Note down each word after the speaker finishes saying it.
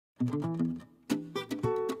On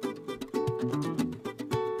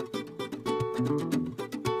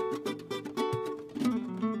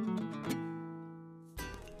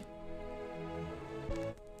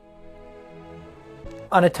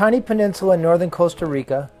a tiny peninsula in northern Costa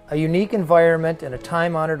Rica, a unique environment and a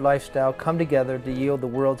time-honored lifestyle come together to yield the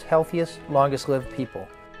world's healthiest, longest-lived people.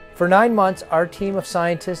 For 9 months, our team of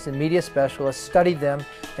scientists and media specialists studied them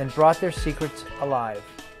and brought their secrets alive.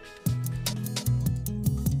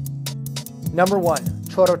 Number 1,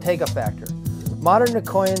 Chorotega factor. Modern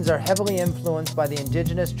Nicoyans are heavily influenced by the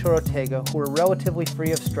indigenous Chorotega, who are relatively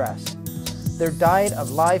free of stress. Their diet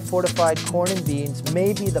of live fortified corn and beans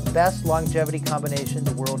may be the best longevity combination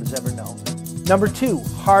the world has ever known. Number 2,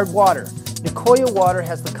 hard water. Nicoya water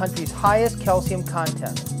has the country's highest calcium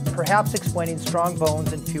content, perhaps explaining strong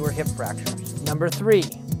bones and fewer hip fractures. Number 3,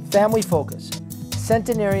 family focus.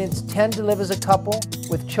 Centenarians tend to live as a couple,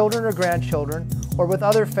 with children or grandchildren, or with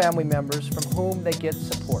other family members from whom they get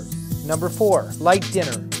support. Number 4, light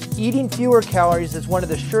dinner. Eating fewer calories is one of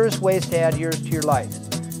the surest ways to add years to your life.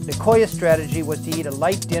 Nicoya's strategy was to eat a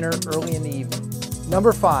light dinner early in the evening.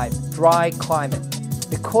 Number 5, dry climate.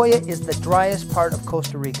 Nicoya is the driest part of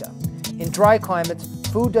Costa Rica. In dry climates,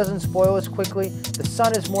 food doesn't spoil as quickly, the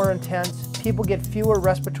sun is more intense, people get fewer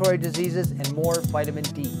respiratory diseases and more vitamin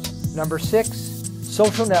D. Number 6,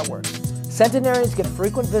 social networks. Centenarians get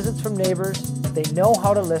frequent visits from neighbors, they know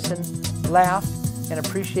how to listen, laugh, and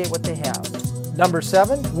appreciate what they have. Number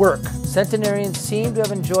 7, work. Centenarians seem to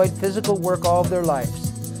have enjoyed physical work all of their lives.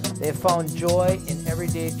 They have found joy in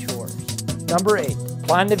everyday chores. Number 8,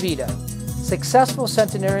 plan de vida. Successful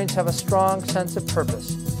centenarians have a strong sense of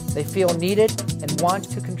purpose. They feel needed and want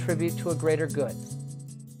to contribute to a greater good.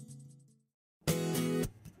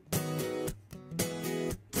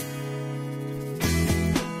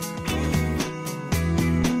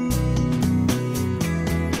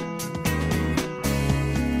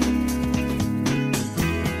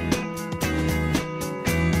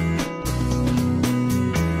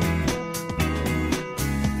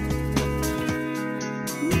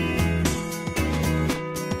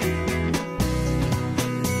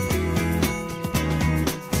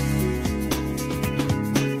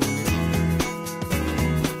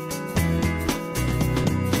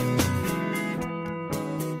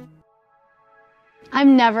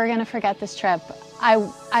 I'm never going to forget this trip.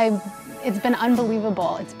 It's been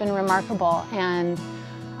unbelievable. It's been remarkable, and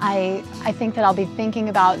I think that I'll be thinking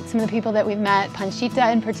about some of the people that we've met,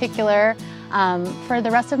 Panchita in particular, for the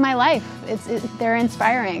rest of my life. They're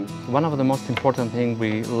inspiring. One of the most important things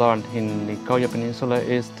we learned in the Nicoya Peninsula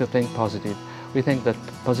is to think positive. We think that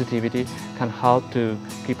positivity can help to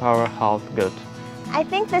keep our health good. I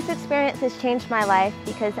think this experience has changed my life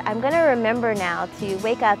because I'm going to remember now to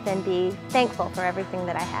wake up and be thankful for everything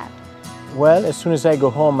that I have. Well, as soon as I go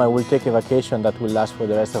home, I will take a vacation that will last for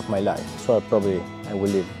the rest of my life. So I will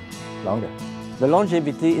live longer. The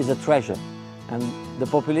longevity is a treasure, and the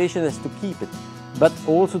population has to keep it, but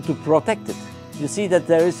also to protect it. You see that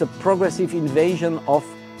there is a progressive invasion of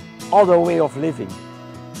other way of living.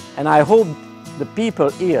 And I hope the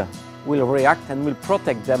people here will react and will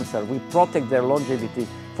protect themselves, will protect their longevity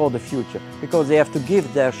for the future, because they have to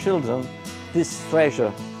give their children this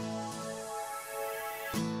treasure.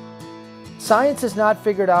 Science has not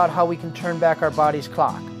figured out how we can turn back our body's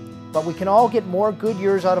clock, but we can all get more good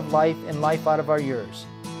years out of life and life out of our years.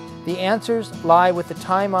 The answers lie with the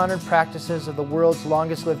time-honored practices of the world's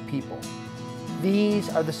longest-lived people. These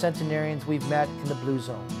are the centenarians we've met in the Blue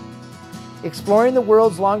Zone. Exploring the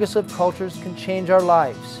world's longest-lived cultures can change our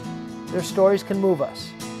lives. Their stories can move us,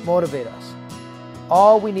 motivate us.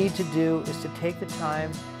 All we need to do is to take the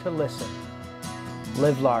time to listen.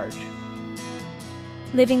 Live large.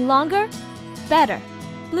 Living longer, better.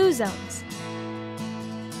 Blue Zones.